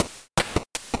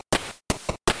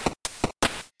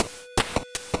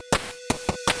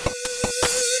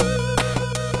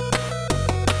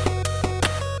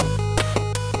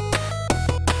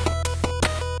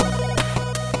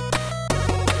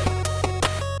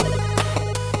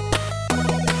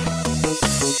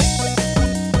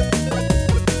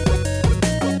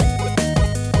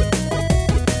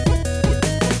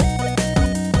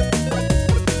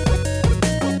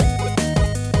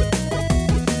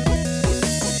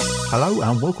Hello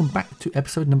and welcome back to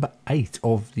episode number 8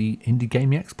 of the Indie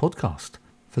Gaming podcast.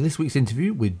 For this week's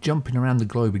interview, we're jumping around the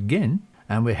globe again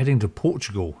and we're heading to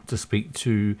Portugal to speak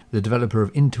to the developer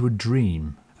of Into a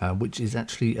Dream, which is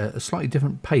actually a slightly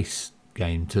different pace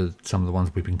game to some of the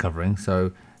ones we've been covering.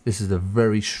 So this is a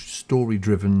very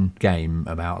story-driven game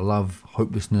about love,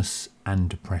 hopelessness and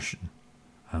depression.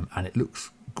 And it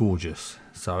looks gorgeous.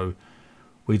 So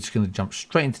we're just going to jump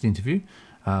straight into the interview.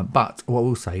 But what I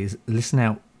will say is listen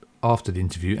out after the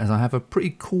interview, as I have a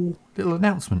pretty cool little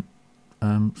announcement.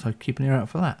 So keep an ear out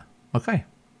for that. Okay,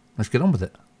 let's get on with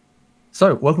it.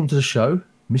 So, welcome to the show,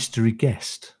 mystery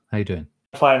guest. How you doing?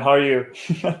 Fine, how are you?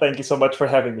 Thank you so much for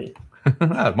having me.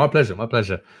 My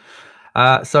pleasure.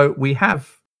 So we have,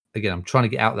 again, I'm trying to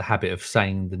get out of the habit of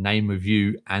saying the name of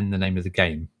you and the name of the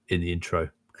game in the intro,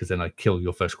 because then I kill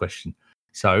your first question.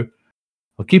 So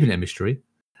I'm keeping it a mystery.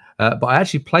 But I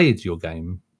actually played your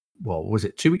game, was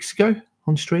it 2 weeks ago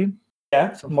on stream?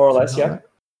 Yeah, more or less, yeah.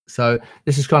 So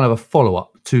this is kind of a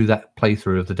follow-up to that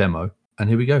playthrough of the demo. And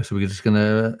here we go. So we're just going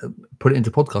to put it into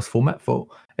podcast format for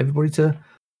everybody to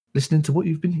listen into what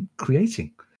you've been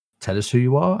creating. Tell us who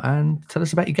you are and tell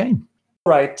us about your game.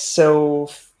 Right, so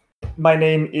my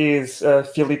name is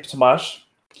Filipe Tomás,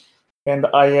 and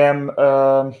I am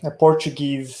a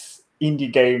Portuguese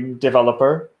indie game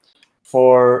developer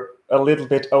for a little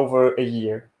bit over a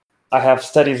year. I have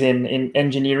studies in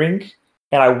engineering,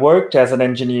 and I worked as an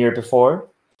engineer before,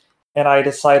 and I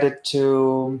decided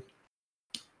to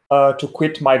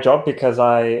quit my job because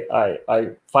I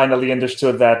finally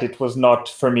understood that it was not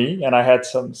for me, and I had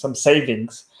some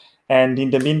savings. And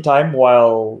in the meantime,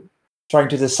 while trying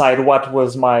to decide what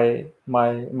was my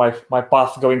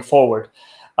path going forward,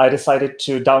 I decided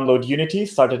to download Unity,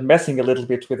 started messing a little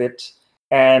bit with it,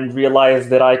 and realized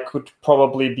that I could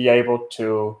probably be able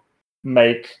to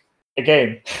make a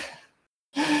game.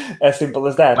 As simple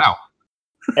as that. Wow.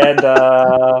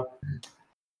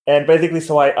 And basically,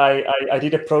 so I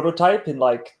did a prototype in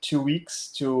like 2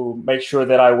 weeks to make sure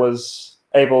that I was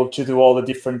able to do all the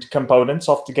different components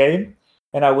of the game.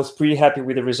 And I was pretty happy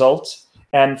with the results.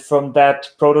 And from that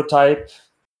prototype,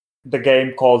 the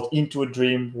game called Into a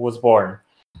Dream was born.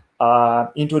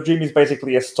 Into a Dream is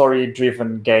basically a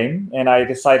story-driven game. And I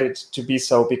decided to be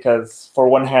so because, for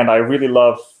one hand, I really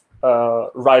love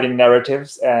writing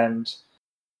narratives and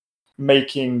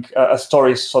making a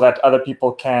story so that other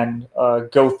people can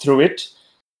go through it,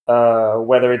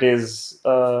 whether it is,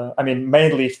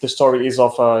 mainly if the story is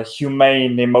of a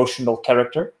humane, emotional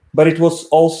character. But it was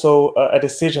also a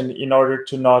decision in order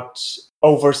to not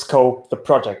overscope the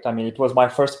project. I mean, it was my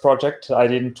first project. I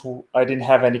didn't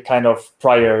have any kind of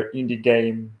prior indie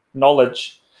game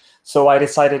knowledge. So I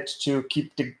decided to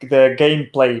keep the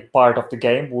gameplay part of the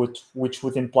game, which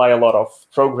would imply a lot of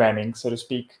programming, so to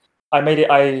speak.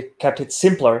 I kept it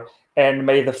simpler and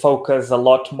made the focus a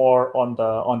lot more on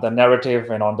the narrative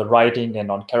and on the writing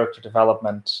and on character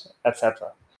development,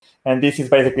 etc. And this is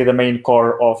basically the main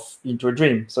core of Into a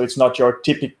Dream. So it's not your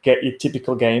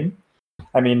typical game.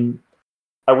 I mean,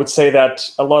 I would say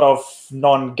that a lot of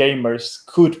non-gamers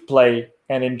could play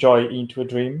and enjoy Into a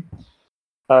Dream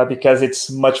because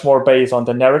it's much more based on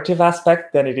the narrative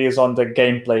aspect than it is on the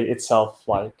gameplay itself,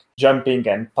 like jumping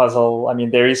and puzzle. I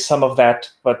mean, there is some of that,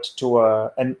 but to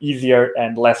an easier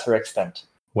and lesser extent.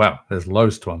 Wow, there's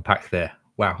loads to unpack there.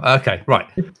 Wow. Okay, right.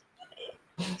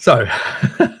 So,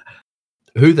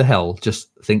 who the hell just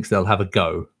thinks they'll have a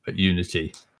go at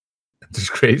Unity and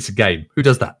just creates a game? Who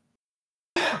does that?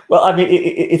 Well, I mean,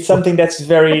 it's something that's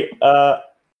very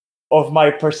of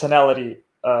my personality,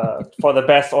 for the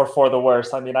best or for the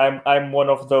worst. I mean, I'm one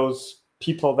of those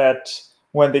people that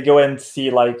when they go and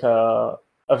see like a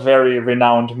very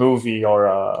renowned movie or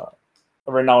a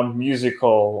renowned musical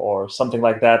or something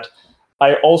like that,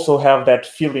 I also have that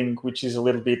feeling, which is a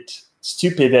little bit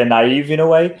stupid and naive in a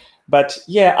way. But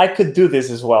yeah, I could do this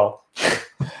as well.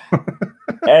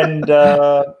 and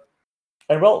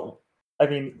well, I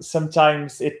mean,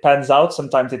 sometimes it pans out,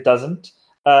 sometimes it doesn't.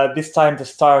 This time the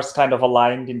stars kind of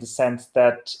aligned in the sense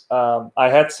that I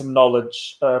had some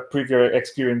knowledge, previous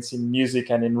experience in music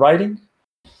and in writing.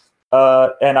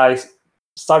 And I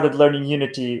started learning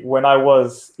Unity when I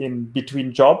was in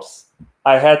between jobs.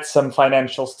 I had some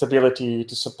financial stability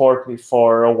to support me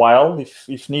for a while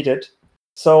if needed.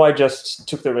 So I just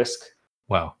took the risk.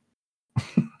 Wow.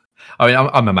 I mean,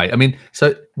 I'm a mate. I mean,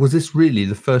 so was this really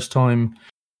the first time?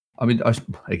 I mean,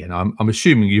 I'm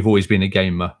assuming you've always been a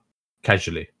gamer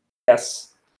casually.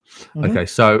 Yes. Mm-hmm. Okay,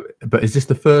 so, but is this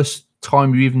the first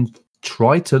time you even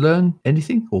tried to learn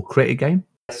anything or create a game?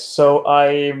 So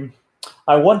I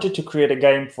wanted to create a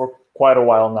game for quite a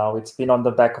while now. It's been on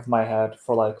the back of my head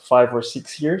for like 5 or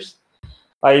 6 years.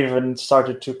 I even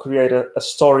started to create a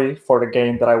story for the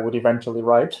game that I would eventually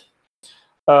write.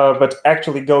 But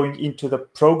actually going into the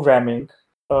programming,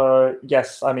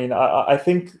 yes, I mean, I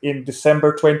think in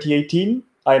December 2018,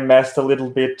 I messed a little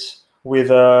bit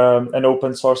with an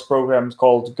open source program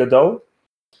called Godot.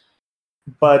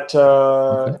 But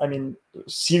I mean,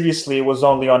 seriously, it was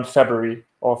only on February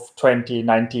of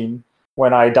 2019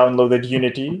 when I downloaded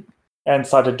Unity and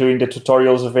started doing the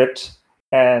tutorials of it.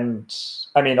 And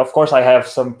I mean, of course, I have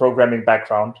some programming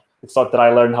background. It's not that I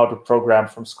learned how to program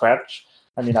from scratch.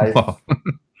 I mean,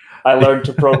 I learned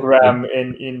to program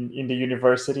in the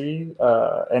university,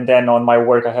 and then on my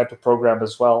work, I had to program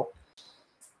as well.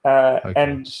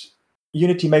 And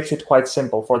Unity makes it quite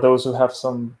simple for those who have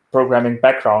some programming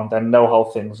background and know how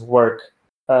things work.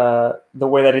 The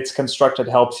way that it's constructed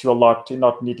helps you a lot in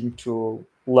not needing to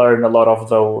learn a lot of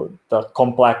the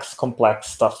complex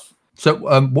stuff. So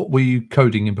what were you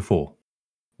coding in before?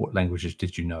 What languages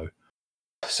did you know?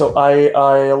 So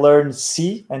I learned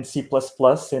C and C++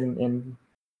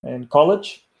 in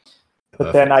college,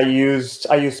 but then I used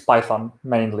Python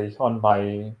mainly on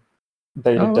my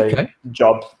day-to-day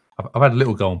job. I've had a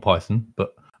little go on Python,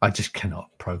 but I just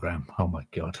cannot program. Oh my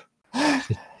god!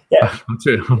 Yeah, I'm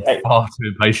far too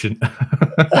impatient.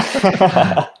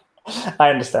 I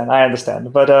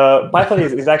understand. But Python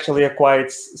is actually a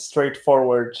quite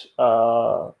straightforward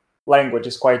language.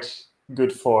 It's quite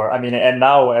good for. I mean, and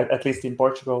now at least in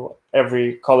Portugal,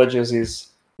 every colleges is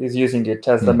using it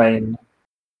as the main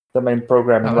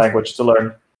programming language to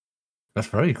learn. That's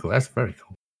very cool.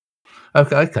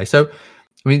 Okay. So,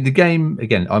 I mean, the game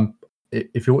again.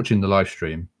 If you're watching the live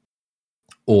stream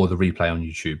or the replay on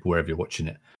YouTube, wherever you're watching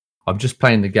it, I'm just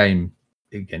playing the game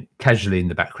again casually in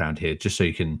the background here, just so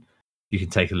you can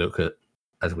take a look at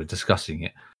as we're discussing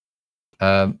it.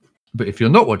 But if you're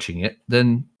not watching it,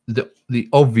 then the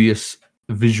obvious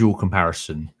visual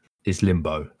comparison is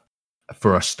Limbo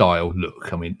for a style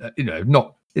look. I mean,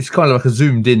 it's kind of like a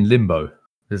zoomed in Limbo.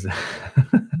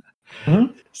 Mm-hmm.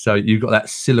 So you've got that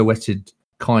silhouetted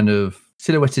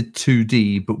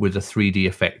 2D, but with a 3D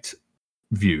effect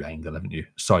view angle, haven't you?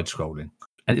 Side scrolling.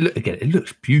 And it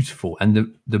looks beautiful.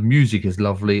 And the music is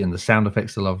lovely and the sound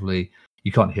effects are lovely.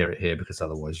 You can't hear it here because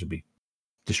otherwise you'll be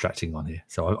distracting on here.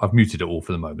 So I've muted it all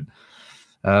for the moment.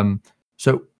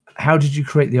 So how did you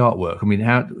create the artwork? I mean,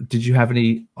 how did you have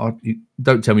any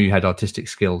don't tell me you had artistic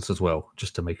skills as well,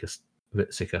 just to make us a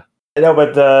bit sicker. No,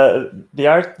 but the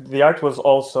art was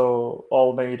also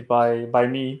all made by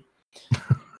me.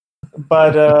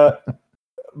 But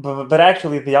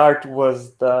actually the art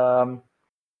was the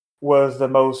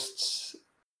most.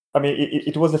 I mean,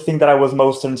 it was the thing that I was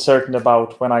most uncertain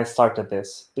about when I started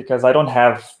this, because I don't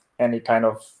have any kind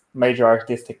of major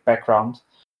artistic background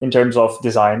in terms of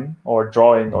design or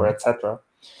drawing or etc.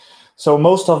 So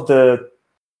most of the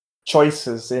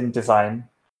choices in design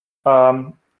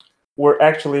were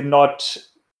actually not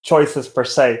choices per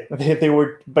se. They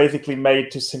were basically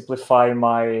made to simplify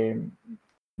my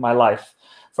life.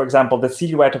 For example, the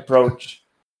silhouette approach,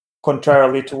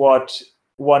 contrarily to what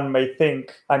one may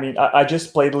think. I mean, I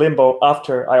just played Limbo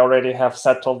after I already have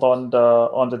settled on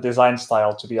the design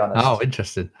style, to be honest. Oh,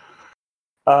 interesting.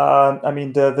 I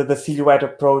mean, the silhouette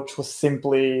approach was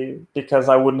simply because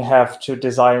I wouldn't have to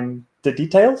design the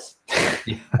details.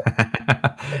 Yeah,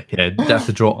 you have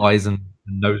to draw eyes and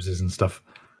noses and stuff.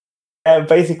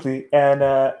 Basically, and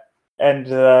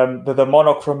the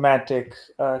monochromatic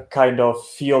kind of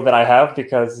feel that I have,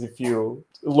 because if you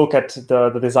look at the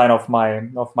design of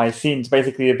my scenes,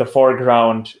 basically the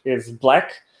foreground is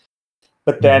black,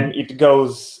 but then it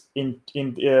goes in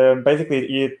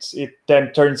basically it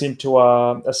then turns into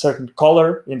a certain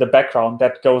color in the background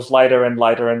that goes lighter and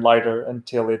lighter and lighter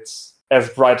until it's as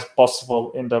bright as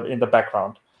possible in the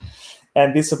background.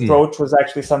 And this approach was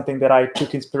actually something that I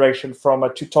took inspiration from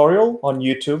a tutorial on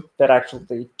YouTube that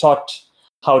actually taught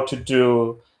how to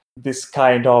do this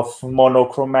kind of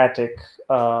monochromatic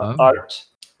art.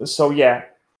 So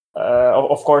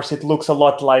of course, it looks a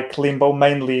lot like Limbo,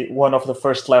 mainly one of the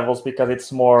first levels, because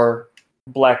it's more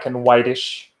black and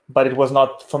whitish. But it was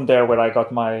not from there where I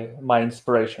got my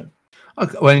inspiration.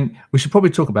 Okay, well, we should probably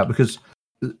talk about, because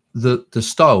the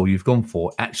style you've gone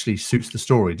for actually suits the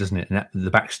story, doesn't it? And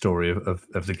the backstory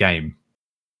of the game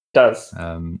does.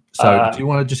 So do you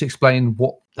want to just explain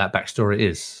what that backstory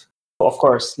is? Of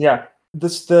course, yeah.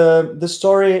 The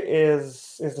story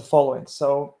is the following.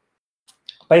 So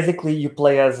basically, you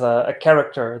play as a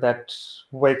character that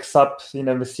wakes up in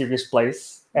a mysterious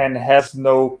place and has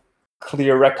no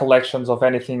clear recollections of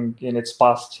anything in his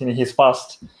past,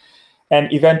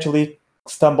 and eventually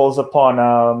stumbles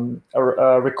upon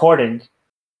a recording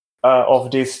of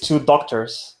these two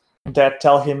doctors that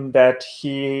tell him that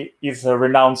he is a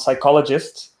renowned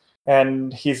psychologist,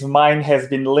 and his mind has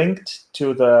been linked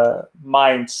to the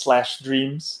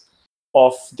mind/dreams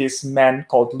of this man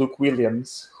called Luke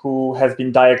Williams, who has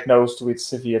been diagnosed with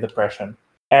severe depression.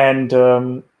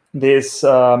 And this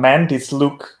man, this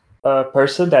Luke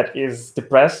person that is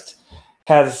depressed,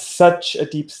 has such a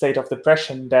deep state of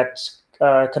depression that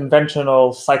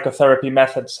conventional psychotherapy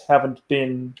methods haven't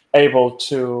been able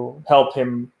to help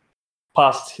him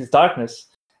past his darkness.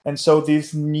 And so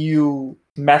this new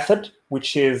method,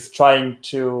 which is trying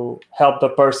to help the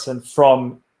person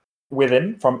from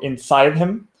within, from inside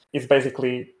him, is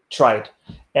basically tried.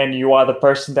 And you are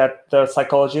the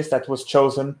psychologist that was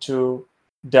chosen to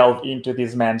delve into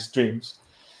this man's dreams.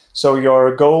 So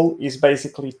your goal is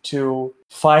basically to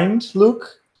find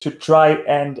Luke, to try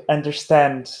and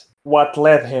understand what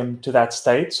led him to that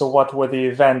state. So what were the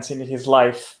events in his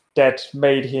life that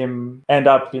made him end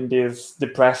up in this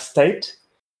depressed state?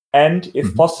 And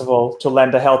if possible, to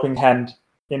lend a helping hand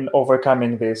in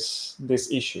overcoming this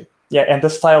issue. Yeah, and the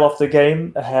style of the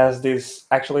game has this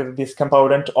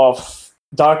component of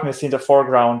darkness in the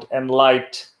foreground and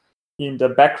light in the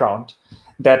background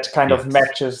that kind of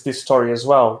matches this story as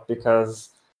well, because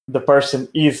the person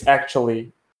is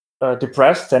actually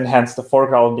depressed, and hence the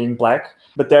foreground being black.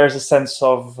 But there's a sense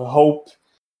of hope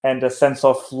and a sense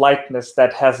of lightness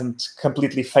that hasn't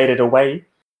completely faded away,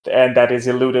 and that is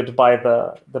eluded by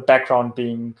the background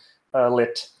being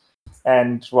lit.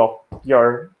 And, well,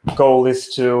 your goal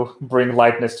is to bring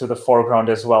lightness to the foreground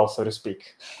as well, so to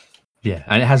speak. Yeah,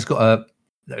 and it has got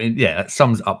that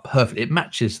sums up perfectly. It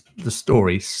matches the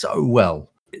story so well.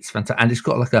 It's fantastic. And it's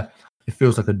got it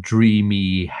feels like a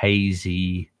dreamy,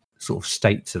 hazy sort of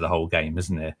state to the whole game,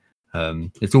 isn't it?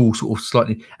 It's all sort of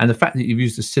slightly, and the fact that you've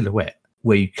used a silhouette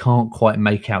where you can't quite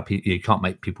make out, you can't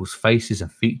make people's faces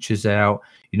and features out.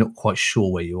 You're not quite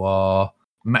sure where you are.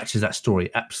 Matches that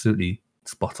story absolutely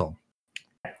spot on.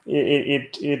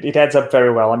 It adds up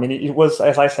very well. I mean, it was,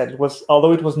 as I said, it was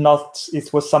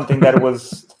something that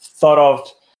was thought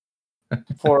of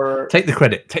for. Take the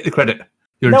credit.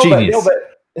 You're a genius.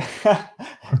 But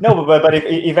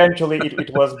eventually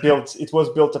it was built. It was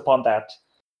built upon that.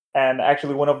 And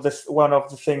actually, one of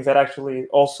the things that actually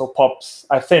also pops,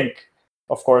 I think,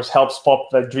 of course, helps pop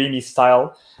the dreamy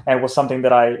style, and was something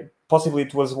that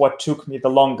it was what took me the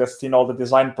longest in all the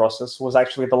design process, was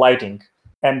actually the lighting.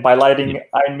 And by lighting,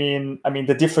 I mean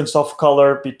the difference of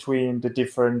color between the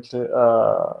different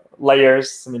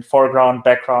layers. I mean, foreground,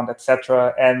 background,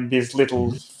 etc., and these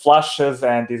little flashes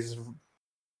and these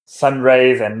sun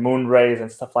rays and moon rays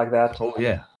and stuff like that. Oh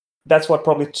yeah, that's what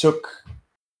probably took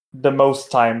the most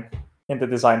time in the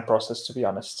design process, to be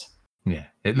honest. Yeah,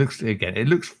 it looks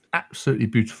absolutely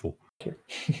beautiful,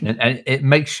 and it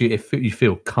makes you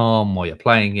feel calm while you're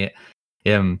playing it.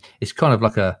 It's kind of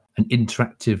like an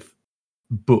interactive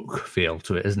book feel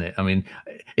to it, isn't it? I mean,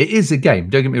 it is a game.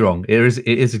 Don't get me wrong. It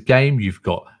is a game. You've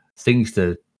got things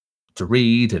to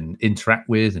read and interact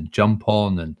with and jump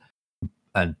on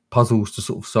and puzzles to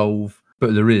sort of solve.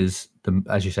 But there is,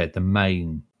 as you said, the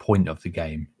main point of the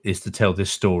game is to tell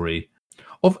this story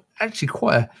of actually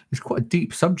it's quite a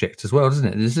deep subject as well, isn't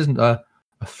it? This isn't a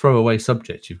throwaway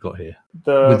subject you've got here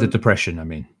with the depression. I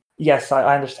mean, yes,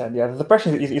 I understand. Yeah, the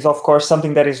depression is of course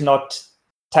something that is not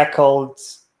tackled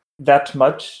that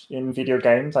much in video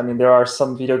games. I mean, there are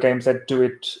some video games that do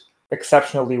it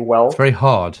exceptionally well. It's very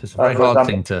hard. It's a very hard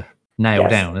thing to nail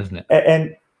down, isn't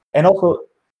it? And also,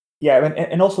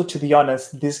 and also, to be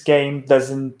honest, this game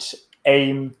doesn't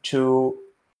aim to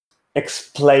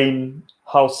explain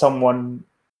how someone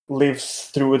lives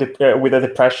through with a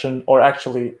depression, or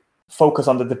actually focus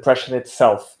on the depression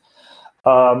itself.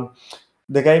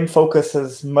 The game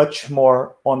focuses much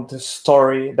more on the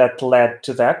story that led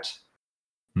to that,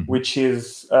 which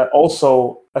is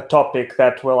also a topic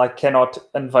that, well, I cannot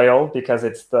unveil because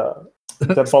it's the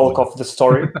bulk of the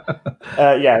story.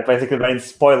 Basically the main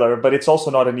spoiler, but it's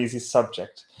also not an easy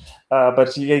subject.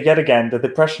 But yet again, the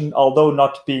depression, although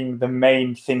not being the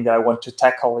main thing that I want to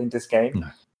tackle in this game,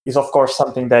 is of course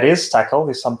something that is tackled,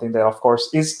 is something that of course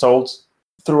is told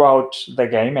throughout the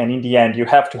game. And in the end, you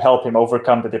have to help him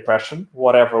overcome the depression,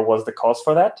 whatever was the cause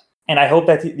for that. And I hope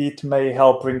that it may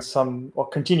help bring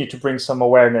continue to bring some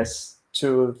awareness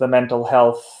to the mental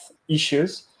health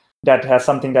issues. That has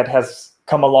something that has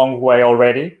come a long way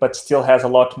already, but still has a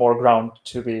lot more ground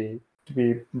to be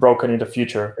broken in the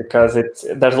future, because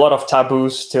there's a lot of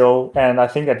taboos still. And I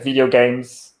think that video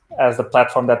games, as the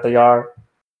platform that they are,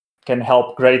 can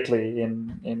help greatly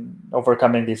in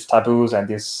overcoming these taboos and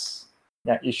these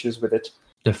issues with it.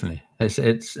 Definitely,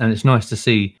 it's nice to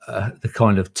see the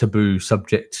kind of taboo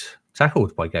subject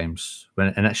tackled by games,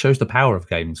 and that shows the power of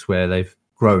games where they've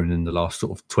grown in the last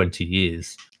sort of 20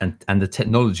 years, and the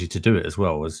technology to do it as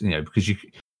well, as because it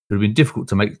would have been difficult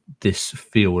to make this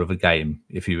feel of a game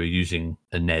if you were using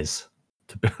a NES.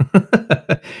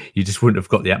 You just wouldn't have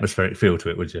got the atmospheric feel to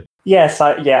it, would you? Yes,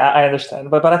 I understand,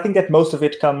 but I think that most of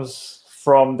it comes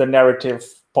from the narrative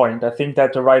point. I think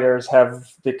that the writers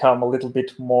have become a little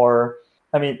bit more.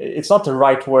 I mean, it's not the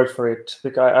right word for it,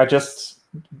 because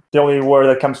the only word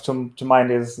that comes to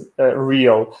mind is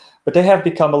real. But they have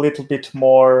become a little bit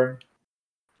more,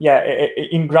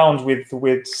 in ground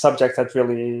with subjects that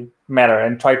really matter,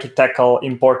 and try to tackle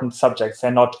important subjects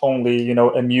and not only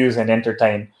amuse and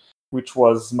entertain, which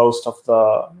was most of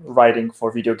the writing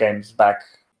for video games back,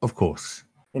 of course,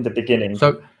 in the beginning.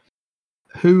 So,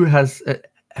 who have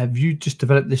you just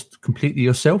developed this completely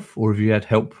yourself, or have you had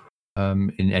help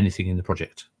in anything in the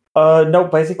project? No,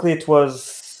 basically it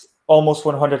was almost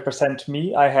 100%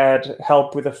 me. I had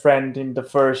help with a friend in the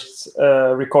first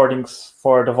recordings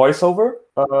for the voiceover.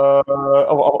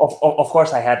 Of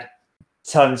course, I had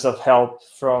tons of help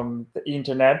from the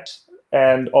internet,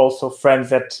 and also friends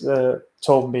that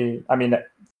told me,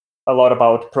 a lot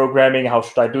about programming, how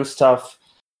should I do stuff.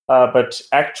 But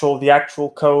the actual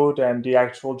code and the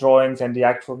actual drawings and the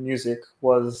actual music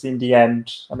was, in the end,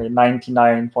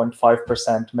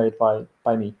 99.5% made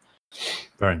by me.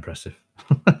 Very impressive.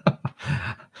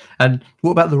 And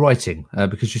what about the writing?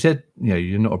 Because you said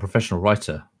you're not a professional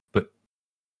writer, but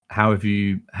how have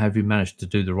you managed to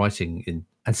do the writing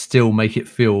and still make it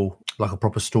feel like a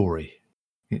proper story?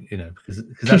 Because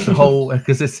that's the whole.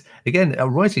 Because it's, again,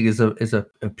 writing is a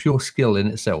pure skill in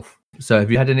itself. So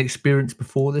have you had any experience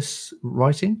before this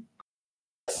writing?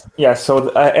 Yeah. So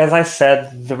as I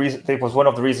said, it was one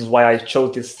of the reasons why I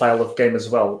chose this style of game as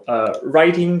well.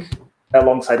 Writing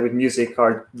alongside with music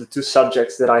are the two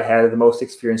subjects that I had the most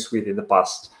experience with in the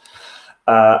past.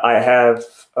 I have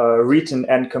written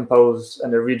and composed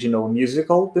an original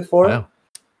musical before. Wow.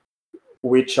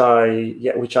 which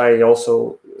I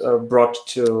also brought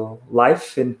to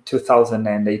life in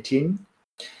 2018.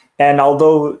 And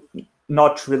although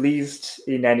not released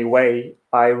in any way,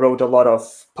 I wrote a lot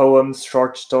of poems,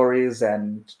 short stories,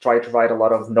 and tried to write a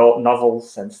lot of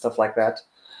novels and stuff like that.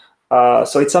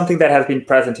 So it's something that has been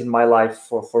present in my life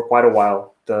for quite a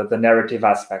while, the narrative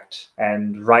aspect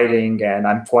and writing, and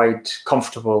I'm quite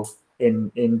comfortable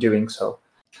in doing so.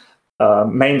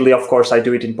 Mainly, of course, I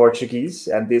do it in Portuguese,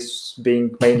 and this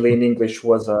being mainly in English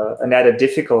was an added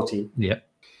difficulty. Yeah.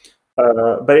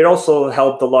 But it also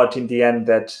helped a lot in the end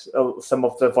that some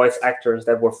of the voice actors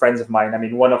that were friends of mine,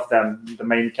 one of them, the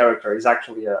main character, is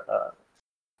actually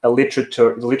a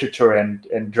literature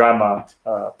and drama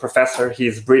professor.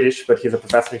 He's British, but he's a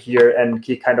professor here, and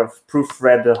he kind of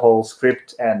proofread the whole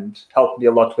script and helped me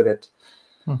a lot with it.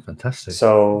 Oh, fantastic.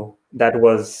 So that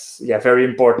was very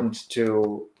important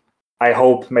to, I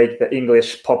hope, make the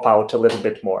English pop out a little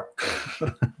bit more.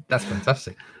 That's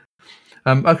fantastic.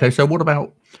 Okay, so what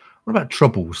about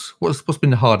troubles? What's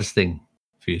been the hardest thing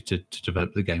for you to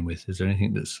develop the game with? Is there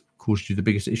anything that's caused you the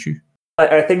biggest issue?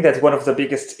 I think that one of the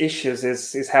biggest issues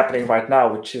is happening right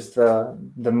now, which is the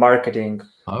marketing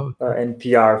and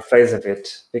PR phase of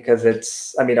it. Because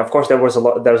it's, of course, there's a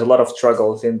lot of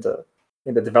struggles in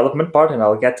the development part, and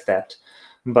I'll get to that.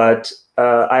 But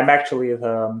I'm actually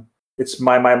it's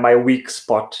my weak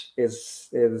spot is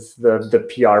the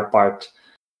PR part.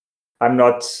 I'm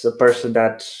not a person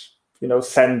that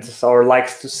sends or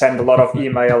likes to send a lot of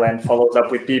email and follows up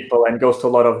with people and goes to a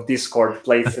lot of Discord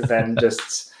places and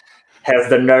just has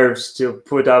the nerves to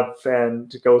put up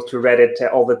and go to Reddit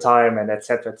all the time and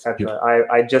etc. etc.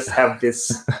 I just have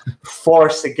this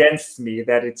force against me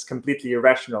that it's completely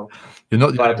irrational. You're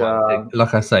not the only one.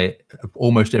 Like I say,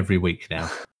 almost every week now.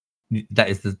 That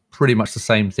is pretty much the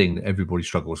same thing that everybody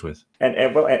struggles with.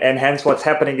 And hence what's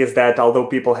happening is that although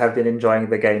people have been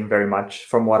enjoying the game very much,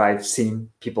 from what I've seen,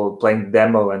 people playing the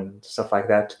demo and stuff like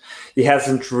that, it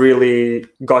hasn't really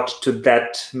got to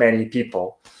that many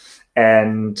people.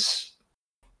 And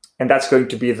that's going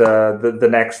to be the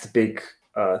next big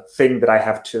thing that I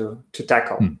have to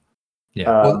tackle.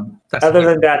 Yeah. Other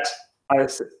than that,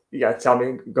 tell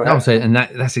me. Go ahead. I would say, and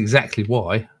that's exactly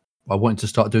why I wanted to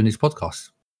start doing these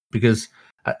podcasts. Because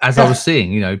as I was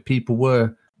seeing, people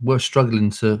were struggling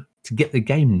to get the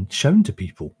game shown to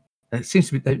people. And it seems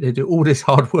to be they do all this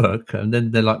hard work, and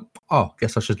then they're like, "Oh,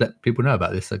 guess I should let people know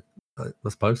about this." I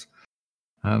suppose.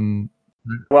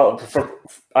 Well,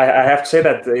 I have to say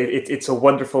that it's a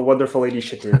wonderful, wonderful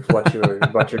initiative what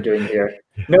you're doing here.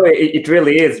 No, it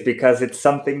really is, because it's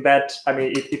something that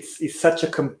it's such a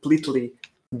completely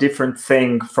different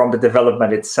thing from the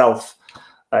development itself.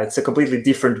 It's a completely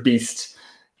different beast.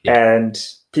 And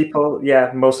people,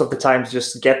 most of the times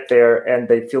just get there and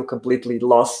they feel completely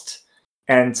lost.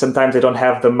 And sometimes they don't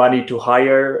have the money to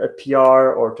hire a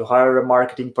PR or to hire a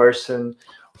marketing person,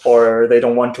 or they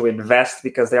don't want to invest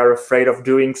because they are afraid of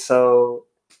doing so.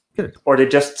 Good. Or they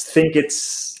just think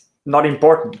it's not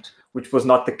important, which was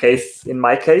not the case in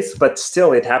my case, but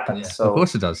still it happens. Yeah, so of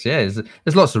course it does. Yeah,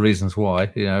 there's lots of reasons why,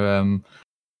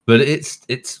 but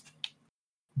it's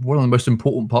one of the most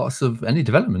important parts of any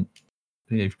development.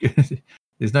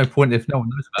 There's no point if no one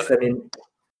knows about it. I mean,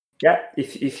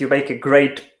 if you make a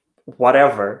great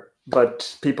whatever,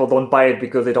 but people don't buy it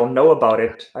because they don't know about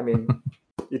it, I mean,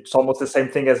 it's almost the same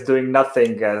thing as doing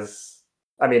nothing.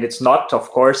 It's not, of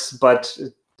course, but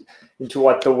into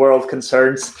what the world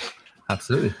concerns.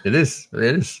 Absolutely, it is.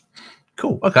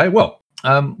 Cool. Okay. Well,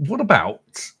 what about?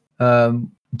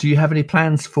 Do you have any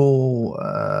plans for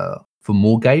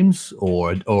more games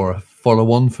or a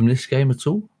follow-on from this game at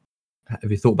all? Have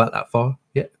you thought about that far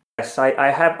yet? Yes, I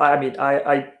have.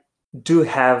 I do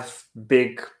have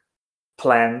big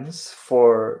plans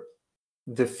for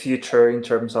the future in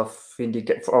terms of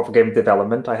game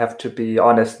development. I have to be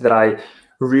honest that I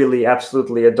really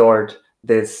absolutely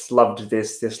loved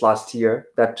this last year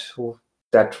that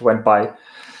went by,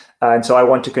 and so I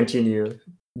want to continue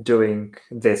doing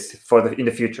this in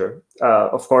the future.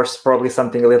 Of course, probably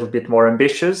something a little bit more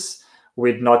ambitious,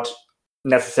 with not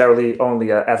necessarily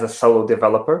only as a solo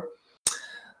developer.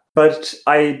 But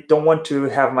I don't want to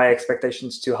have my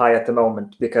expectations too high at the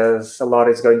moment, because a lot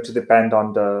is going to depend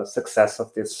on the success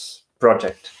of this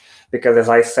project. Because as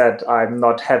I said, I'm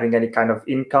not having any kind of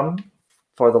income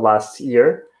for the last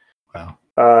year. Wow.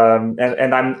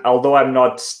 And although I'm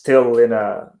not still in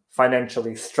a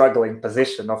financially struggling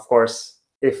position, of course,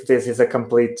 if this is a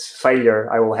complete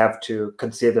failure, I will have to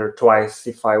consider twice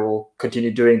if I will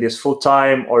continue doing this full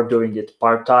time or doing it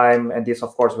part time. And this,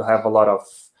 of course, will have a lot of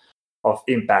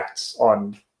impacts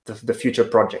on the future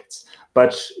projects.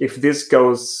 But if this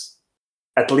goes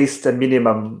at least a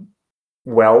minimum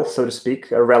well, so to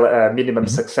speak, a minimum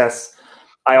success,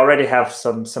 I already have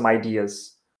some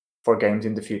ideas for games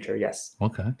in the future. Yes.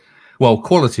 Okay. Well,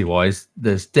 quality-wise,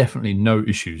 there's definitely no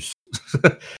issues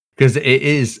because it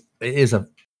is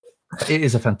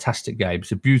a fantastic game.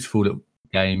 It's a beautiful little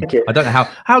game. I don't know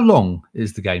how long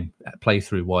is the game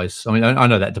playthrough-wise. I mean, I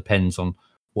know that depends on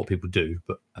what people do,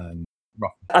 but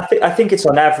roughly. I think it's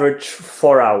on average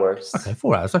 4 hours. Okay,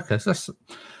 4 hours. Okay, so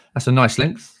that's a nice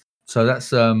length. So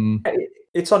that's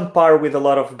it's on par with a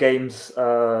lot of games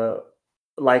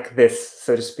like this,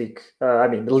 so to speak.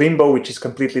 Limbo, which is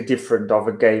completely different of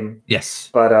a game. Yes.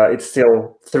 But it's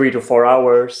still 3 to 4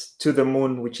 hours. To the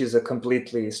Moon, which is a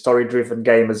completely story-driven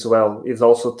game as well, is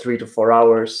also 3 to 4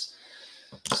 hours.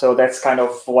 So that's kind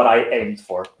of what I aimed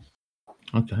for.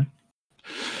 Okay.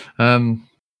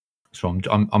 So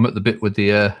I'm at the bit with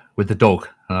the dog,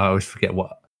 and I always forget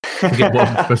what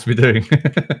I'm supposed to be doing.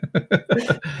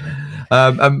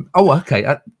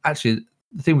 Okay. Actually,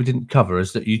 the thing we didn't cover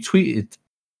is that you tweeted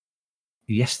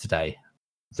yesterday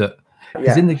that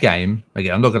because in the game,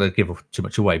 again, I'm not going to give too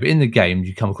much away, but in the game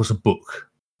you come across a book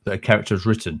that a character has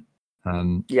written.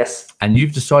 Yes. And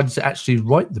you've decided to actually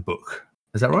write the book.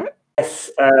 Is that right?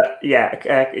 Yes.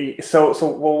 So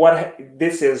what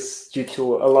this is due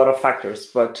to a lot of factors,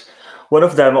 but one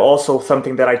of them, also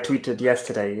something that I tweeted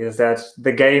yesterday, is that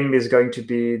the game is going to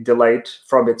be delayed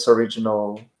from its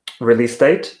original release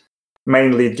date,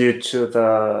 mainly due to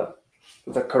the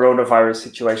coronavirus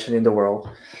situation in the world.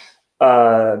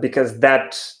 Because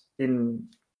that and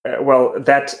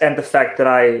the fact that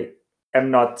I am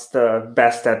not the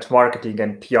best at marketing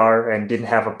and PR and didn't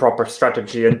have a proper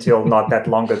strategy until not that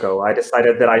long ago, I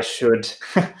decided that I should.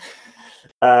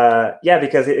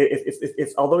 Because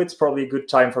it's although it's probably a good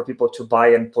time for people to buy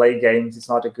and play games, it's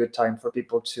not a good time for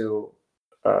people to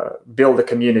build a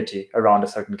community around a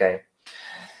certain game.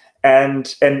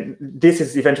 And this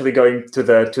is eventually going to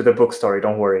the book story.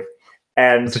 Don't worry.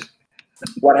 And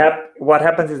what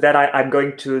happens is that I'm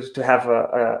going to have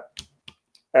a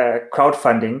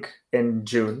crowdfunding in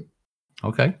June.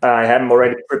 Okay. I'm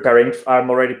already preparing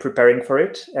for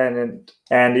it, and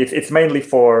it's mainly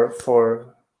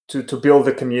to build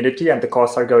the community, and the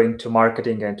costs are going to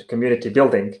marketing and to community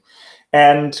building.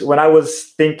 And when I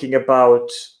was thinking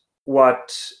about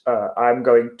what I'm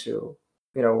going to,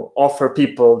 offer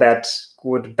people that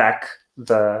would back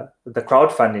the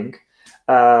crowdfunding,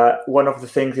 one of the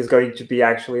things is going to be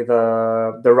actually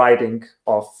the writing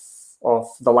of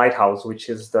The Lighthouse, which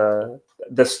is the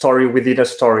story within a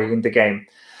story in the game.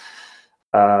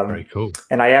 Very cool.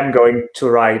 And I am going to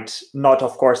write, not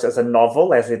of course as a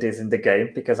novel as it is in the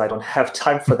game, because I don't have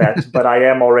time for that, but I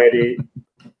am already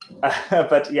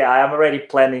But yeah, I am already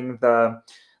planning the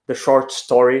short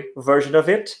story version of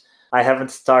it. I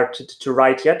haven't started to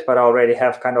write yet, but I already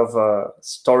have kind of a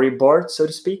storyboard, so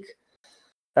to speak.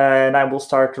 And I will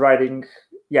start writing,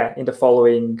 in the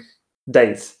following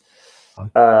days. The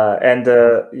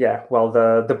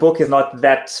book is not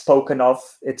that spoken of.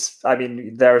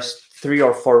 There's 3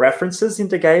 or 4 references in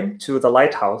the game to the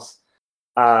lighthouse,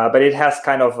 but it has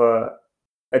kind of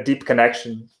a deep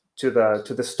connection to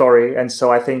the story, and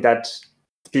so I think that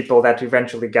people that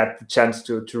eventually get the chance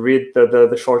to read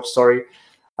the short story,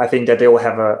 I think that they will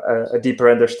have a deeper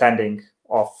understanding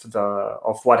of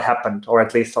what happened, or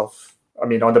at least on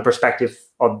the perspective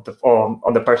on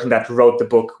the person that wrote the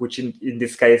book, which in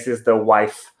this case is the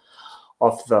wife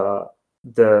of the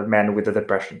man with the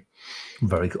depression.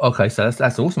 Very good. Okay, so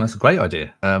that's awesome. That's a great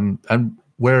idea. And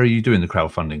where are you doing the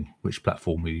crowdfunding? Which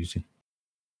platform are you using?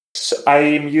 So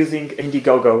I'm using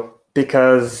Indiegogo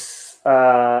because,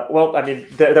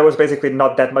 there was basically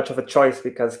not that much of a choice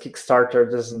because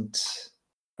Kickstarter doesn't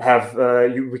have.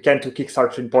 We can't do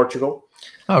Kickstarter in Portugal.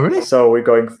 Oh, really? So we're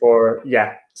going for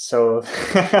So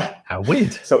how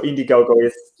weird. So Indiegogo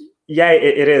is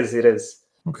it is.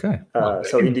 Okay.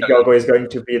 So Indiegogo is going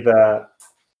to be the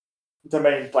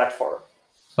main platform.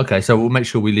 Okay, so we'll make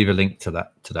sure we leave a link to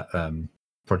that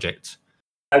project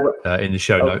in the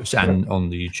show notes and on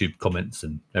the YouTube comments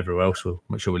and everywhere else. We'll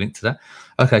make sure we link to that.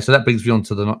 Okay, so that brings me on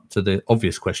to the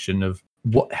obvious question of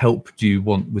what help do you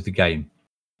want with the game?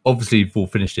 Obviously, you've all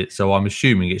finished it, so I'm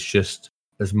assuming it's just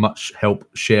as much help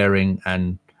sharing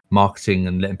and marketing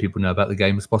and letting people know about the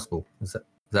game as possible. Is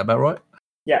that about right?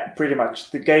 Yeah, pretty much.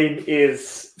 The game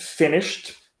is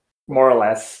finished, more or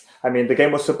less. The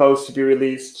game was supposed to be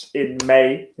released in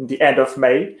the end of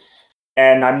May,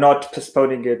 and I'm not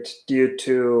postponing it due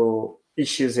to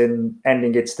issues in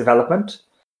ending its development.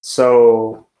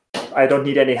 So I don't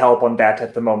need any help on that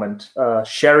at the moment.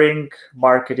 Sharing,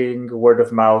 marketing, word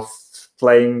of mouth,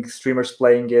 streamers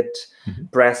playing it,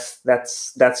 press,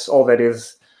 that's all that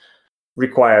is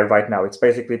required right now. It's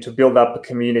basically to build up a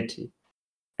community.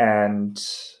 And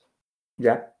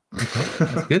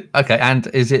that's good. Okay, and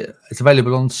it's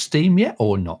available on Steam yet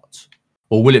or not?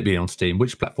 Or will it be on Steam?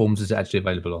 Which platforms is it actually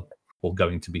available on or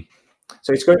going to be?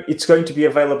 So it's going to be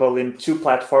available in 2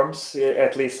 platforms,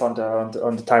 at least on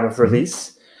the time of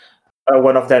release.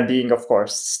 One of them being, of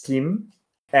course, Steam,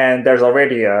 and there's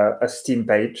already a Steam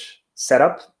page set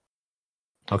up.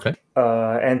 Okay.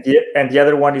 And the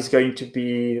other one is going to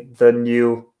be the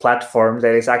new platform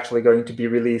that is actually going to be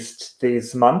released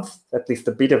this month, at least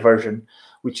the beta version,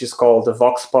 which is called the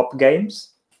Vox Pop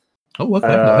Games. Oh,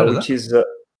 okay. Which is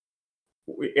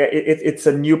it's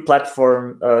a new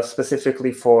platform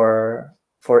specifically for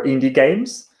indie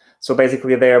games. So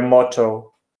basically, their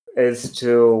motto is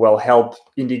to help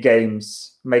indie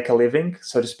games make a living,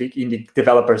 so to speak. Indie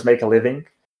developers make a living.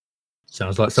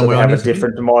 Sounds like somewhere so they have a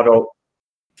different model.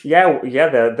 They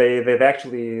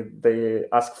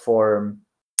ask for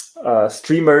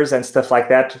streamers and stuff like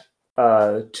that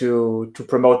to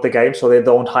promote the game. So they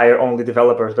don't hire only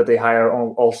developers, but they hire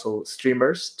also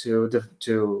streamers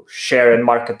to share and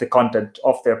market the content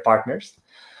of their partners.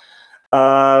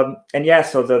 So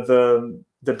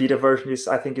the beta version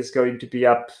is going to be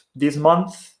up this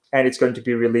month, and it's going to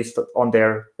be released on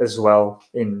there as well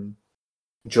in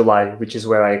July, which is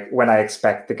when I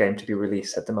expect the game to be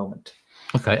released at the moment.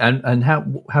 Okay, and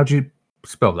how do you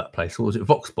spell that place? What was it?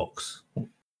 Voxbox?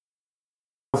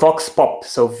 Vox Pop,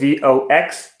 so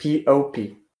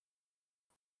VOXPOP.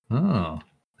 Oh,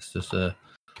 let's just do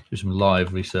some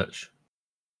live research.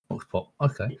 Vox Pop.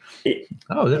 Okay. There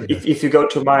we go. If you go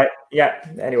to my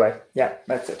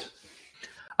that's it.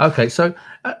 Okay, so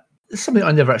something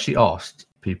I never actually asked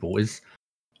people is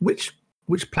which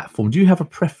platform do you have a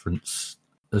preference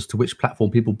as to which platform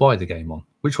people buy the game on?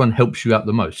 Which one helps you out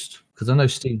the most? Because I know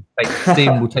Steam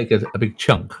will take a big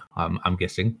chunk. I'm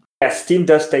guessing. Yeah, Steam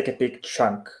does take a big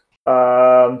chunk.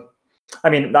 I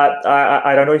don't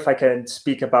know if I can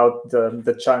speak about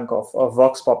the chunk of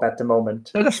VoxPop at the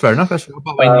moment. No, that's fair enough. But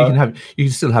you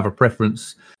can still have a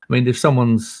preference. I mean, if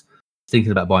someone's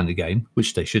thinking about buying the game,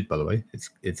 which they should, by the way,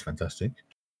 it's fantastic,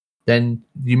 then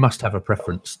you must have a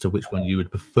preference to which one you would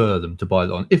prefer them to buy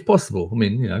it on, if possible. I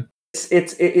mean,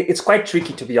 it's quite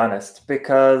tricky, to be honest,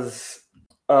 because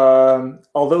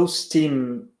although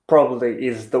Steam probably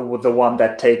is the one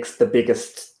that takes the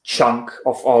biggest chunk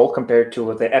of all compared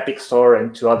to the Epic Store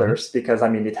and to others, because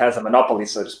it has a monopoly,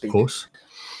 so to speak. Of course.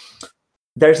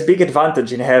 There's a big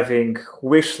advantage in having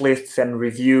wish lists and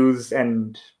reviews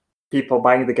and people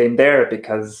buying the game there,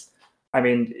 because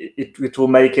it will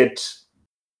make it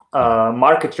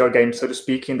market your game, so to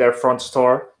speak, in their front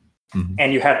store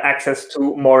and you have access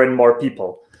to more and more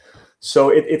people. So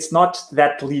it's not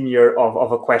that linear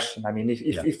of a question. I mean,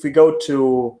 if we go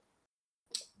to,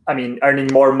 I mean,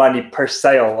 earning more money per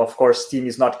sale, of course, Steam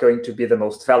is not going to be the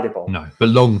most valuable. No, but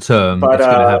long term, it's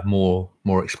going to have more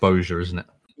exposure, isn't it?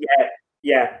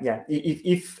 Yeah.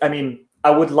 If I mean,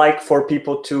 I would like for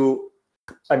people to,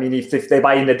 I mean, if they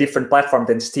buy in a different platform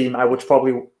than Steam, I would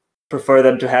probably prefer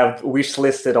them to have wish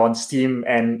listed on Steam,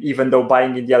 and even though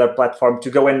buying in the other platform, to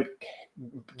go and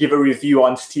give a review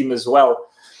on Steam as well,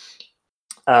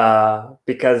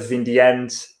 because in the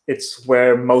end, it's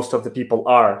where most of the people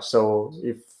are. So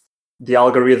if the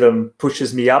algorithm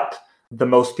pushes me up, the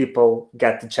most people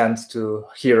get the chance to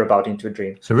hear about Into a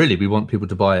Dream. So really, we want people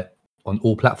to buy it on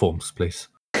all platforms, please.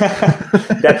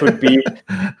 That would be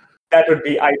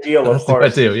ideal. That's of course.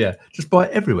 Ideal, yeah. Just buy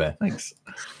it everywhere. Thanks.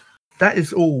 That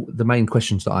is all the main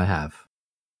questions that I have.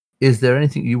 Is there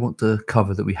anything you want to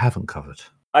cover that we haven't covered?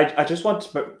 I just want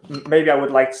to, maybe I would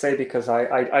like to say, because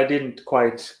I didn't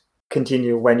quite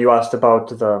continue when you asked about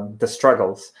the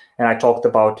struggles, and I talked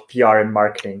about PR and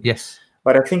marketing. Yes.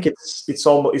 But I think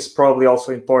it's probably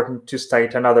also important to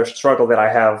state another struggle that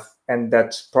I have, and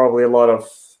that probably a lot of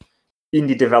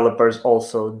indie developers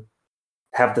also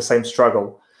have the same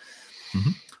struggle,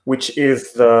 which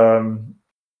is the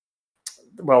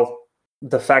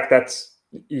fact that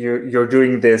you're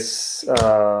doing this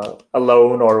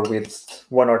alone or with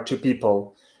one or two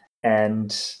people,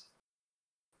 and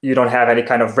you don't have any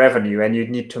kind of revenue, and you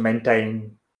need to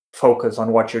maintain focus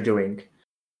on what you're doing.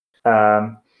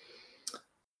 And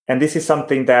this is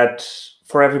something that,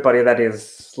 for everybody that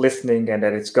is listening and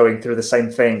that it's going through the same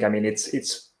thing, I mean,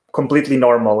 it's completely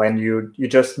normal, and you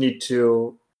just need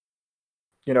to,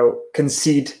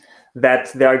 concede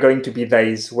that there are going to be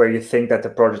days where you think that the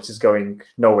project is going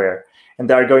nowhere, and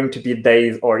there are going to be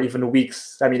days or even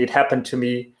weeks. I mean, it happened to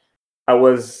me. I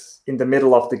was in the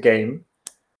middle of the game,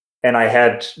 and I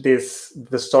had the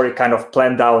story kind of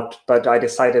planned out, but I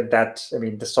decided that, I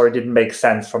mean, the story didn't make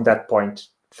sense from that point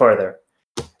further.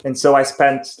 And so I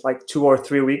spent like 2 or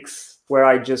 3 weeks where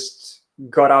I just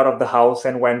got out of the house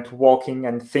and went walking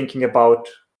and thinking about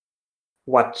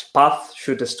what path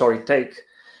should the story take.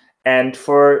 And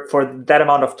for that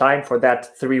amount of time, for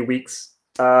that 3 weeks,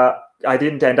 I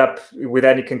didn't end up with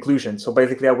any conclusion. So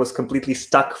basically, I was completely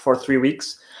stuck for 3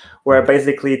 weeks, where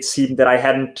basically it seemed that I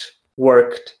hadn't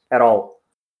worked at all.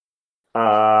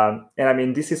 And I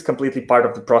mean, this is completely part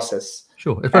of the process.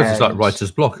 Sure, it's like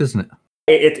writer's block, isn't it?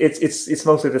 It's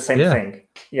mostly the same thing.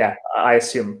 Yeah, I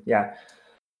assume. Yeah.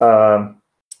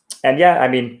 And yeah, I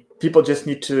mean, people just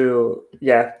need to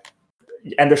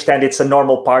understand it's a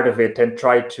normal part of it and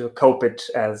try to cope it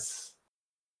as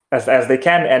they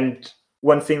can. And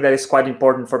one thing that is quite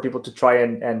important for people to try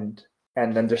and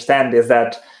understand is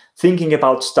that thinking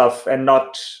about stuff and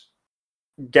not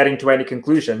getting to any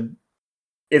conclusion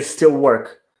is still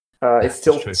work. It's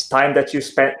still time that you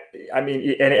spend. I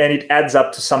mean, and it adds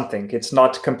up to something. It's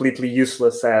not completely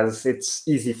useless, as it's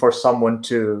easy for someone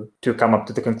to come up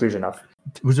to the conclusion of.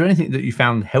 Was there anything that you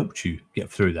found helped you get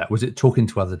through that? Was it talking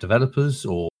to other developers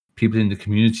or people in the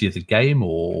community of the game,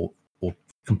 or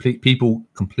people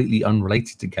completely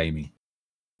unrelated to gaming?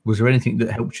 Was there anything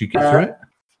that helped you get through it?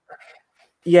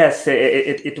 Yes,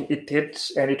 it did,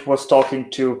 and it was talking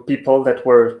to people that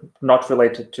were not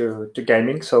related to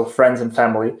gaming, so friends and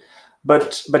family.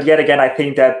 But yet again, I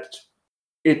think that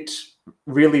it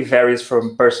really varies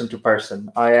from person to person.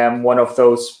 I am one of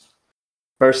those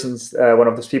persons, one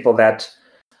of those people that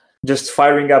just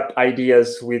firing up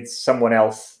ideas with someone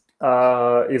else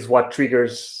is what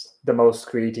triggers the most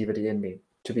creativity in me,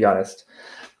 to be honest.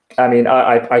 I mean,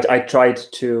 I tried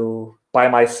to, by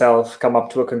myself, come up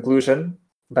to a conclusion,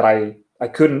 but I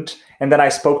couldn't. And then I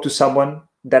spoke to someone.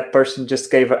 That person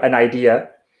just gave an idea.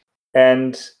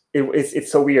 And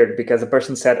it's so weird, because the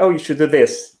person said, "Oh, you should do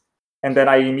this." And then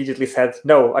I immediately said,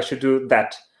 "No, I should do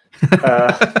that."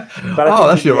 But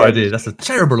that's your idea. That's a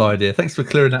terrible idea. Thanks for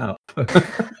clearing that up.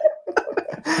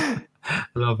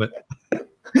 Love it.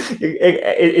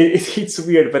 It's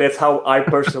weird, but it's how I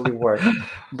personally work.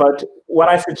 But what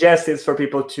I suggest is for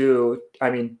people to,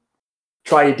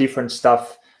 try different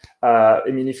stuff.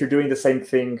 If you're doing the same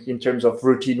thing in terms of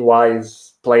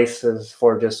routine-wise places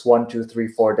for just 1, 2, 3,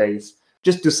 4 days,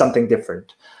 just do something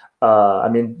different.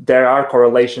 There are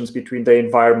correlations between the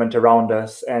environment around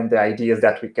us and the ideas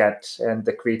that we get and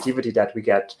the creativity that we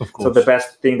get. So the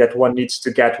best thing that one needs to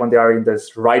get when they are in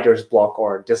this writer's block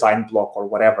or design block or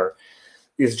whatever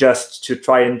is just to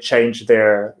try and change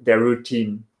their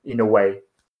routine in a way,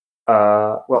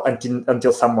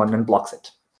 until someone unblocks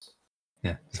it.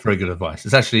 Yeah, it's very good advice.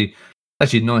 It's actually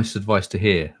nice advice to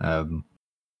hear,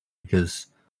 because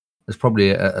there's probably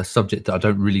a subject that I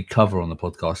don't really cover on the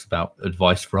podcast about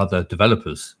advice for other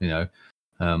developers.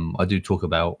 I do talk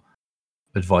about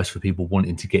advice for people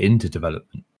wanting to get into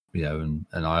development,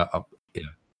 and I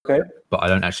Okay. but I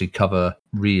don't actually cover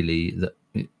really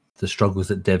the struggles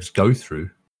that devs go through,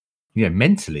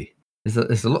 mentally.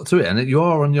 There's a lot to it, and you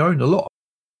are on your own a lot,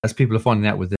 as people are finding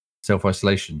out with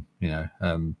self-isolation.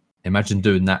 Imagine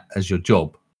doing that as your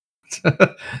job.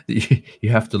 You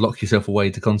have to lock yourself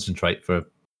away to concentrate for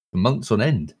months on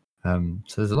end.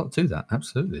 So there's a lot to that,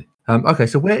 absolutely. Okay,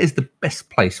 so where is the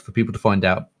best place for people to find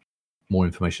out more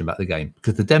information about the game?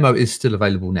 Because the demo is still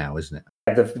available now, isn't it?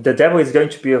 The demo is going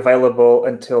to be available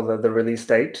until the release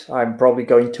date. I'm probably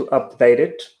going to update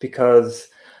it because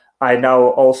I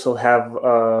now also have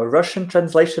a Russian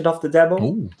translation of the demo.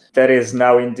 Ooh. That is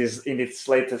now in its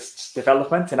latest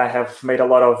development, and I have made a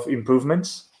lot of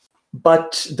improvements.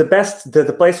 But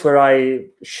the place where I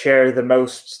share the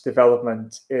most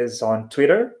development is on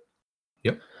Twitter.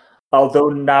 Yep. Although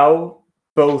now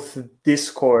both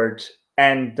Discord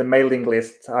and the mailing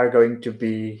list are going to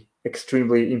be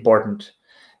extremely important,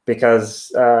 because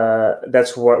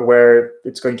that's where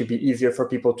it's going to be easier for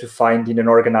people to find in an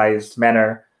organized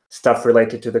manner stuff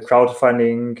related to the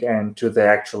crowdfunding and to the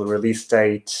actual release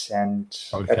date and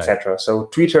etc. So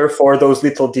Twitter for those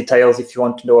little details if you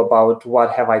want to know about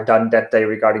what have I done that day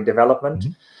regarding development.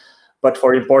 Mm-hmm. But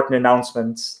for important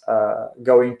announcements,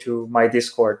 going to my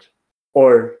Discord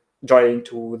or joining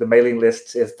to the mailing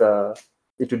list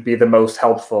it would be the most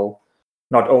helpful,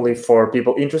 not only for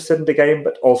people interested in the game,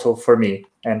 but also for me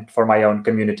and for my own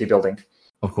community building.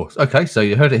 Of course. Okay, so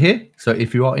you heard it here. So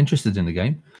if you are interested in the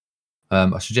game,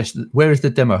 I suggest, where is the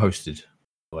demo hosted?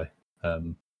 By the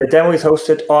way? The demo is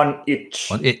hosted on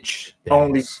itch. On itch.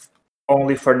 Yes.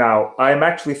 Only for now. I'm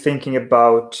actually thinking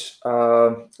about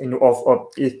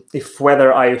if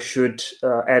whether I should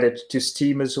add it to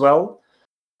Steam as well.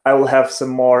 I will have some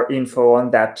more info on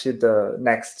that in the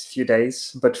next few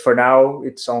days, but for now,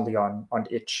 it's only on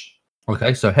itch.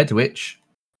 Okay, so head to itch,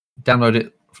 download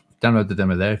it, download the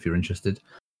demo there if you're interested.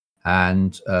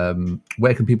 And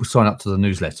where can people sign up to the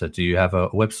newsletter? Do you have a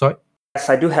website? Yes,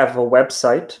 I do have a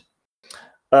website,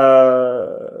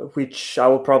 which I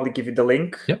will probably give you the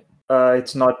link. Yep.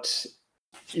 It's not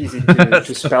easy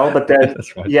to spell, but then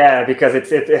that's right. Yeah, because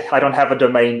I don't have a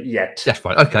domain yet. That's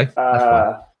fine. Okay. That's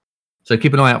fine. So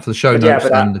keep an eye out for the show notes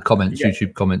and the comments,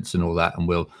 YouTube comments, and all that,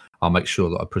 and I'll make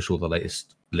sure that I push all the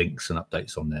latest links and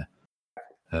updates on there.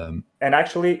 And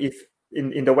actually, if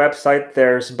in the website,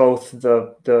 there's both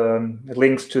the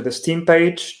links to the Steam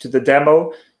page, to the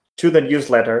demo, to the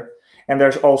newsletter, and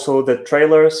there's also the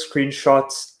trailer,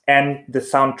 screenshots, and the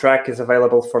soundtrack is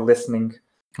available for listening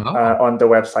on the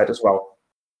website as well.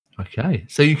 Okay,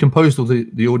 so you composed all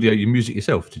the audio, your music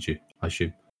yourself, did you? I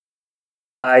assume.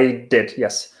 I did,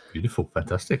 yes. Beautiful,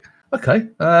 fantastic. Okay,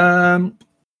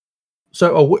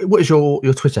 so what is your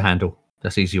Twitter handle?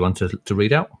 That's an easy one to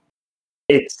read out.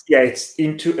 It's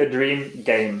Into a Dream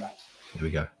Game. Here we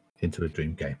go, Into a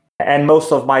Dream Game. And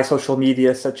most of my social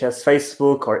media, such as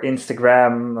Facebook or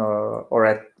Instagram or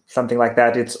at something like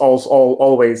that, it's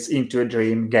always Into a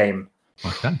Dream Game.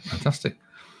 Okay, fantastic.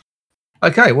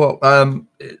 Okay, well,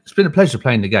 it's been a pleasure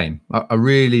playing the game. I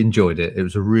really enjoyed it. It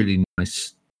was a really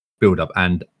nice build-up,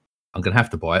 and I'm going to have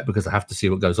to buy it because I have to see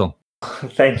what goes on.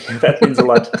 Thank you. That means a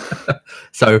lot.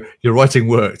 So your writing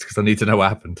worked because I need to know what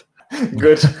happened.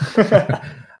 Good.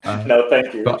 No,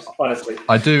 thank you. But honestly,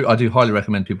 I do highly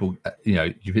recommend people.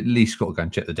 You've at least got to go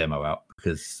and check the demo out,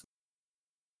 because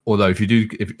although if you're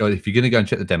going to go and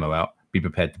check the demo out, be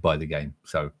prepared to buy the game.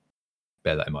 So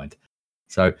bear that in mind.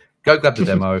 So go grab the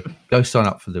demo. Go sign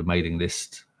up for the mailing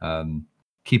list.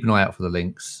 Keep an eye out for the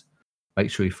links. Make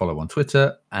sure you follow on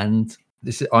Twitter. And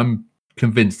I'm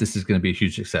convinced this is going to be a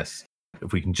huge success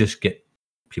if we can just get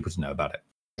people to know about it.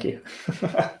 Thank you.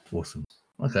 Awesome.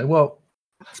 Okay, well,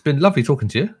 it's been lovely talking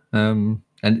to you. And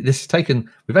this has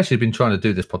we've actually been trying to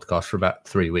do this podcast for about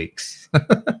 3 weeks.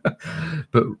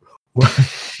 but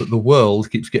the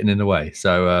world keeps getting in the way.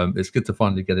 So it's good to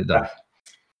finally get it done.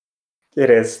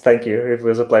 It is. Thank you. It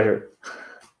was a pleasure.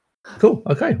 Cool.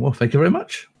 Okay, well, thank you very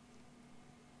much.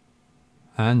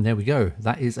 And there we go.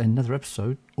 That is another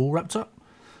episode all wrapped up.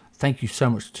 Thank you so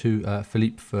much to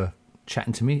Philippe for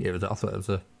chatting to me. I thought it was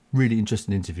a really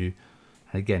interesting interview.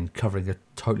 And again, covering a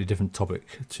totally different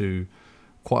topic to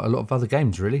quite a lot of other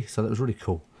games, really. So that was really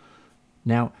cool.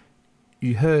 Now,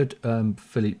 you heard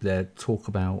Philippe there talk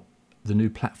about the new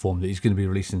platform that he's going to be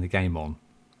releasing the game on,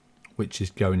 which is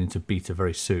going into beta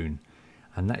very soon.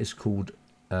 And that is called,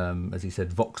 as he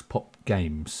said, Vox Pop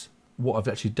Games. What I've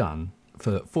actually done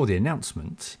for the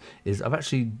announcement is I've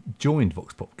actually joined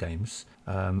Vox Pop Games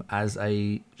as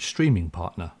a streaming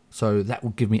partner. So that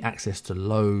will give me access to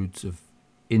loads of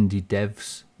indie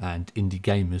devs and indie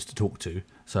gamers to talk to.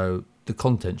 So the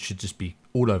content should just be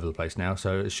all over the place now.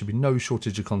 So there should be no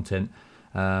shortage of content.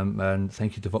 And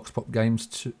thank you to Vox Pop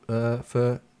Games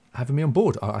for having me on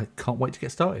board. I can't wait to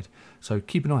get started. So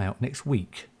keep an eye out next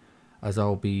week as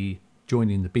I'll be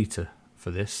joining the beta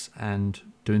for this and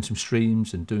doing some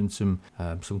streams and doing some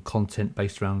content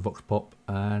based around Vox Pop,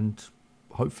 and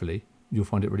hopefully you'll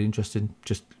find it really interesting,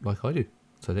 just like I do.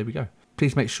 So there we go.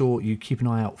 Please make sure you keep an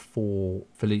eye out for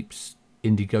Philippe's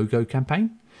Indiegogo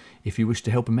campaign. If you wish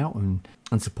to help him out and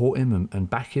support him and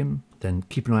back him, then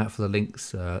keep an eye out for the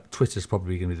links. Twitter's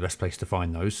probably going to be the best place to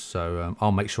find those, so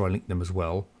I'll make sure I link them as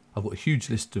well. I've got a huge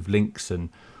list of links and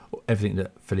everything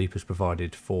that Philippe has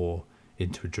provided for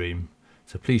Into a Dream.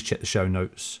 So please check the show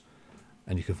notes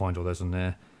and you can find all those on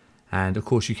there. And of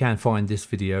course you can find this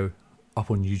video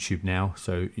up on YouTube now.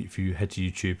 So if you head to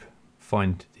YouTube,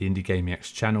 find the Indie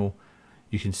Gamiacs channel,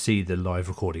 you can see the live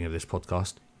recording of this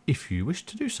podcast if you wish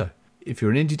to do so. If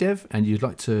you're an indie dev and you'd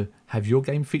like to have your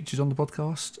game featured on the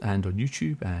podcast and on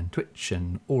YouTube and Twitch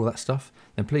and all of that stuff,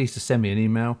 then please just send me an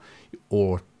email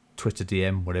or Twitter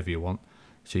DM, whatever you want.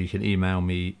 So you can email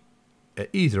me at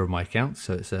either of my accounts.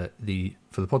 So it's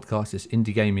for the podcast, it's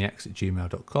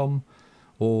indiegamiacs@gmail.com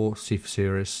or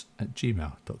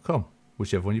c4serious@gmail.com,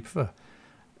 whichever one you prefer.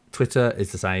 Twitter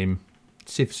is the same,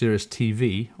 C4Serious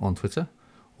TV on Twitter,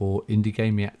 or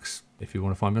Indiegamiacs if you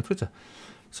want to find me on Twitter.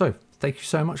 So thank you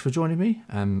so much for joining me.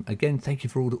 Again, thank you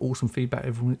for all the awesome feedback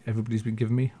everybody's been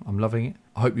giving me. I'm loving it.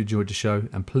 I hope you enjoyed the show,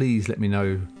 and please let me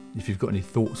know if you've got any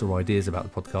thoughts or ideas about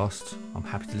the podcast. I'm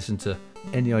happy to listen to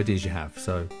any ideas you have.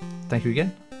 So thank you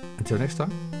again. Until next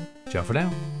time, ciao for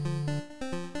now.